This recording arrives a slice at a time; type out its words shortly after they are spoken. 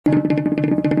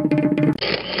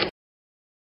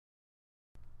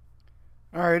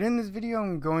Alright, in this video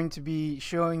I'm going to be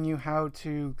showing you how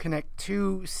to connect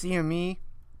two CME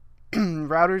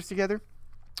routers together,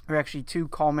 or actually two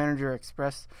Call Manager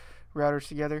Express routers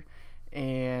together.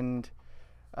 And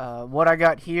what I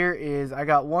got here is I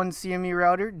got one CME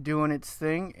router doing its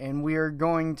thing, and we are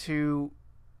going to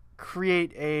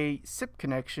create a SIP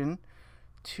connection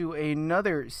to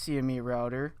another CME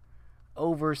router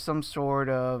over some sort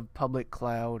of public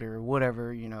cloud or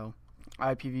whatever, you know,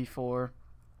 IPv4,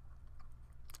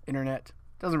 internet,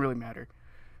 doesn't really matter.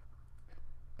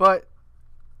 But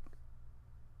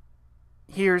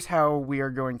here's how we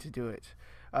are going to do it.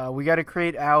 We got to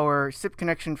create our SIP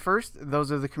connection first.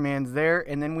 Those are the commands there,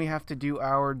 and then we have to do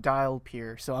our dial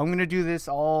peer. So I'm going to do this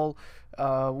all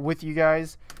with you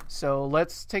guys. So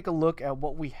let's take a look at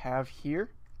what we have here.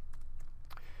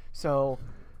 So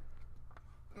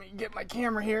let me get my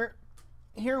camera here.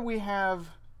 Here we have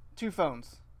two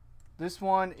phones. This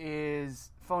one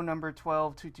is phone number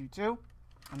 12222,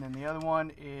 and then the other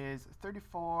one is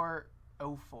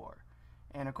 3404.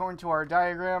 And according to our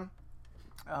diagram,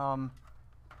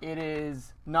 it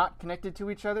is not connected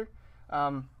to each other.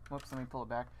 Whoops, let me pull it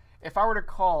back. If I were to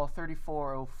call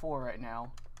 3404 right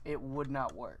now, it would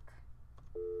not work.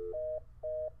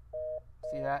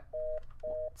 See that?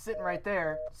 Sitting right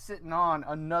there, sitting on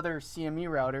another CME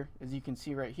router, as you can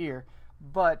see right here,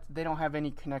 but they don't have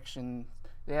any connection.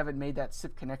 They haven't made that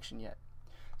SIP connection yet.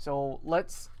 So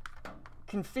let's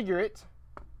configure it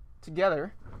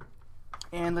together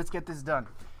and let's get this done.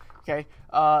 Okay,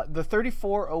 the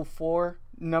 3404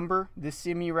 number, this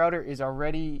CME router is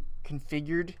already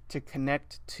configured to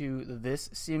connect to this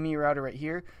CME router right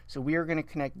here. So we are going to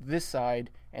connect this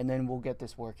side and then we'll get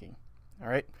this working. All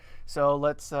right, so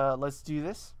let's do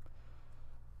this.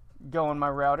 Go on my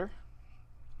router.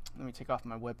 Let me take off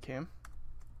my webcam.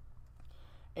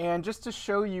 And just to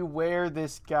show you where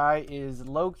this guy is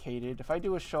located, if I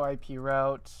do a show IP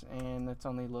route, and let's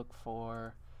only look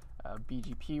for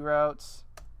BGP routes,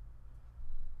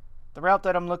 the route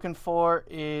that I'm looking for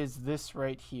is this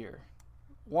right here,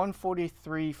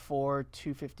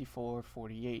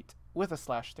 143.4.254.48 with a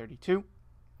 /32.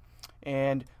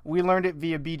 And we learned it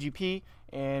via BGP,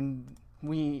 and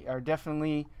we are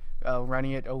definitely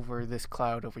running it over this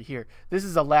cloud over here. This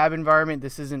is a lab environment.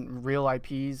 This isn't real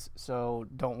IPs, so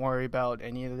don't worry about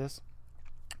any of this.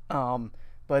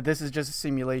 But this is just a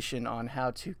simulation on how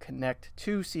to connect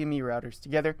two CME routers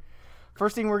together.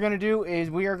 First thing we're going to do is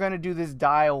we are going to do this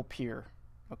dial peer.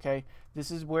 Okay,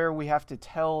 this is where we have to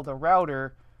tell the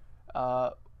router,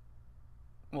 tell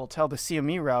the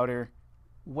CME router,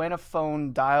 when a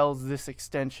phone dials this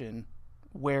extension,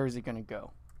 where is it going to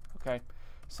go? Okay.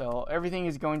 So everything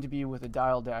is going to be with a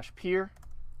dial dash peer,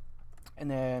 and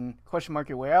then question mark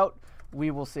your way out. We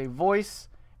will say voice,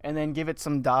 and then give it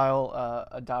some dial,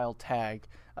 a dial tag.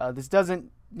 This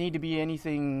doesn't need to be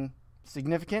anything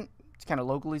significant. It's kind of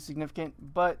locally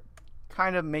significant, but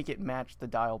kind of make it match the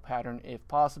dial pattern if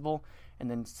possible,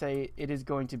 and then say it is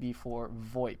going to be for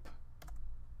VoIP.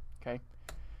 Okay.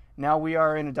 Now we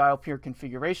are in a dial peer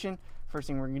configuration. First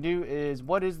thing we're going to do is,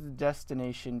 what is the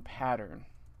destination pattern?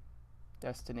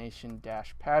 Destination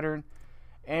dash pattern,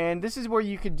 and this is where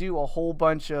you could do a whole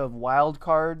bunch of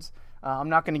wildcards. I'm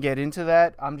not going to get into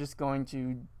that. I'm just going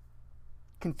to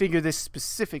configure this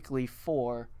specifically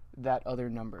for that other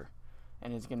number,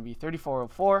 and it's going to be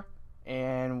 3404,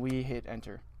 and we hit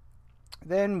enter.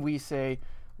 Then we say,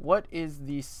 what is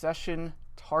the session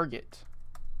target?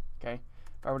 Okay,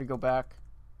 if I were to go back,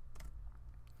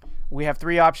 we have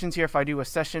three options here. If I do a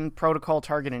session, protocol,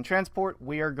 target, and transport,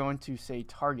 we are going to say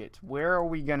target. Where are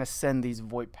we going to send these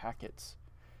VoIP packets?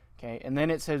 Okay, and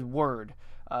then it says word.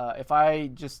 If I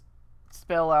just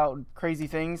spell out crazy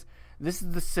things, this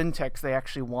is the syntax they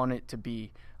actually want it to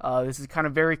be. This is kind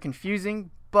of very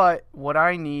confusing, but what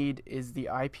I need is the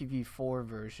IPv4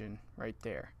 version right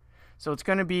there. So it's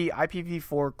going to be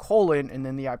IPv4 : and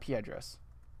then the IP address.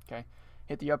 Okay.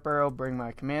 Hit the up arrow, bring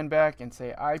my command back, and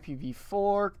say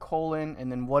IPv4 :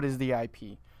 and then what is the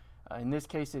IP? In this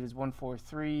case, it is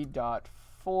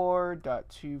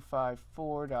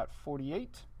 143.4.254.48.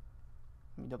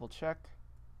 Let me double check.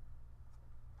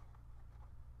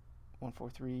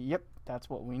 143, yep, that's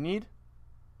what we need.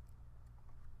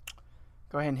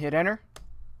 Go ahead and hit enter.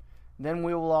 Then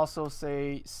we will also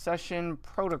say session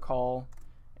protocol,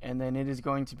 and then it is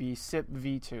going to be SIP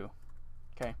v2.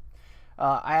 Okay.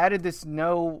 I added this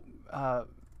no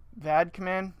VAD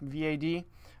command, VAD.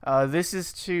 This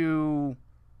is to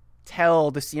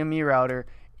tell the CME router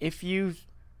if you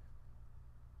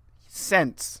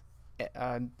sense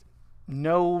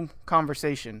no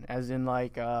conversation, as in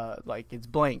like it's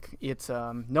blank. It's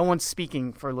no one's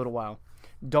speaking for a little while.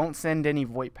 don't send any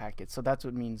VoIP packets. So that's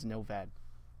what means no VAD.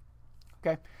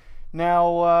 Okay.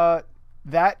 Now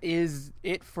that is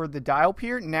it for the dial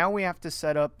peer. Now we have to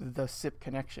set up the SIP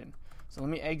connection. So let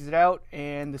me exit out,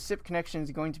 and the SIP connection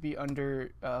is going to be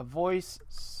under voice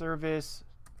service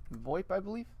VoIP, I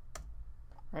believe.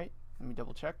 Right? Let me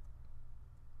double check.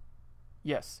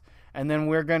 Yes. And then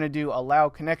we're going to do allow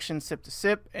connection SIP to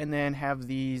SIP, and then have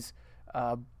these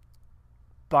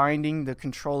binding the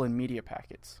control and media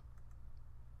packets.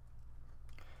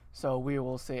 So we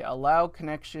will say allow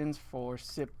connections for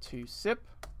SIP to SIP,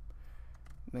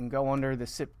 then go under the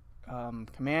SIP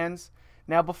commands.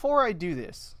 Now before I do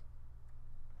this,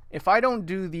 if I don't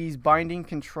do these binding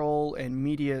control and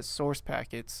media source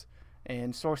packets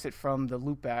and source it from the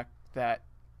loopback that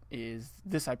is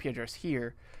this IP address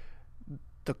here,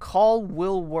 the call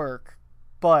will work,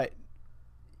 but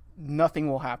nothing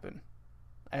will happen.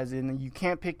 As in, you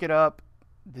can't pick it up,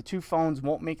 the two phones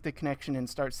won't make the connection and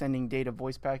start sending data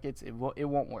voice packets. It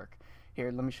won't work.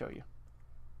 Here, let me show you.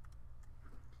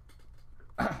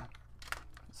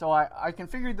 So I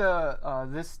configured the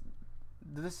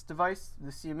this device,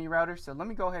 the CME router. So let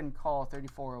me go ahead and call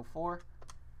 3404.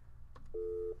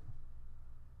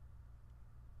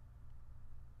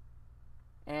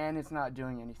 And it's not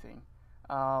doing anything.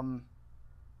 The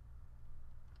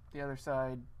other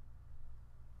side,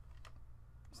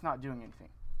 it's not doing anything.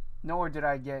 Nor did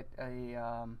I get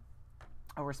a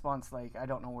response like, I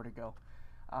don't know where to go.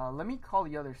 Let me call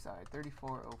the other side,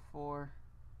 3404.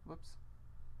 Whoops.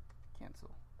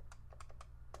 Cancel.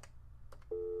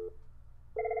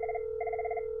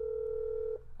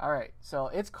 Alright, so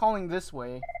it's calling this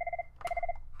way.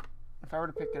 If I were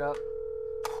to pick it up,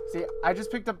 see, I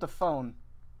just picked up the phone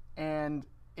and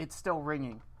it's still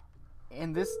ringing.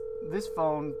 And this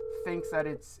phone thinks that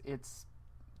it's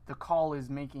the call is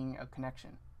making a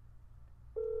connection.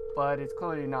 But it's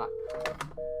clearly not.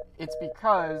 It's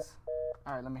because,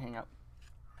 alright, let me hang up.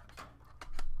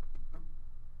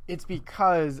 It's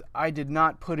because I did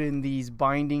not put in these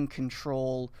binding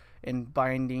control and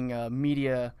binding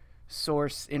media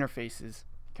source interfaces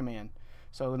command.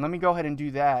 So let me go ahead and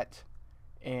do that,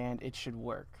 and it should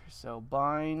work. So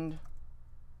bind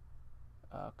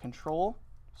control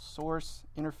source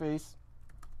interface,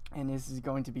 and this is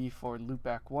going to be for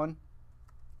loopback 1,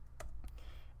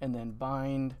 and then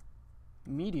bind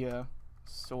media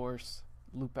source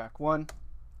loopback 1.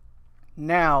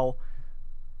 Now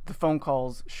the phone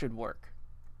calls should work.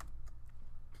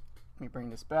 Let me bring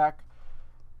this back.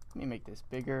 Let me make this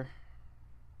bigger.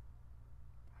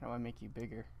 How do I make you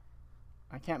bigger?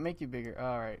 I can't make you bigger.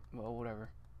 Alright, well, whatever.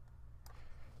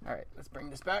 Alright, let's bring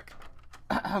this back.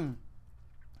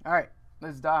 Alright,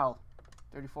 let's dial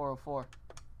 3404.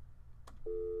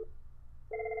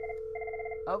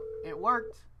 Oh, it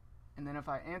worked. And then if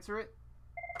I answer it.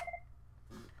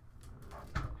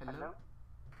 Hello?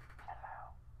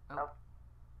 Oh,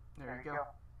 there you go.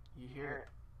 You hear it.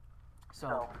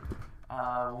 So,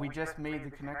 we just made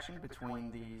the connection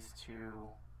between these two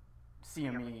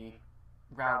CME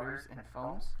routers and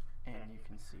phones, and you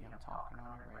can see I'm talking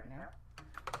on it right now.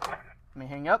 Let me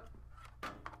hang up.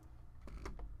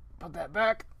 Put that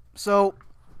back. So,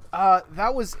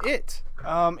 that was it.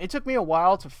 It took me a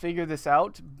while to figure this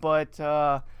out, but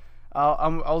I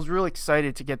was really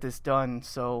excited to get this done.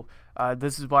 So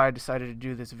this is why I decided to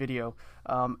do this video.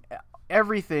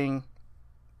 Everything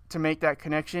to make that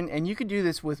connection, and you could do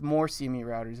this with more CME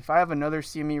routers. If I have another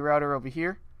CME router over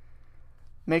here,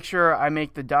 make sure I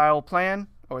make the dial plan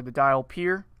or the dial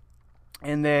peer,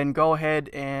 and then go ahead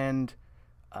and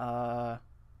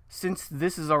since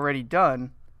this is already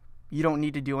done, you don't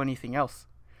need to do anything else.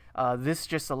 This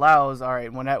just allows,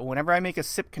 alright, whenever I make a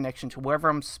SIP connection to wherever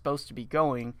I'm supposed to be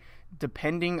going,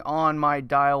 depending on my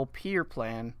dial peer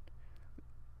plan,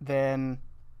 then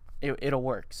it'll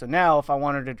work. So now if I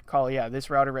wanted to call, this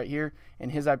router right here,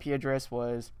 and his IP address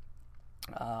was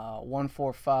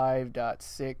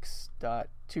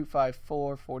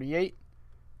 145.6.254.48,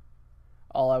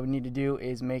 all I would need to do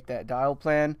is make that dial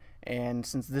plan, and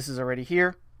since this is already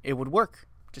here, it would work.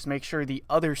 Just make sure the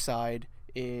other side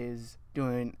is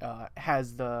doing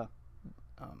has the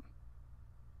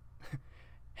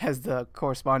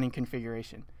corresponding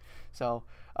configuration. So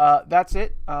that's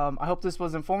it. I hope this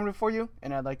was informative for you,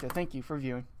 and I'd like to thank you for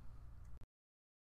viewing.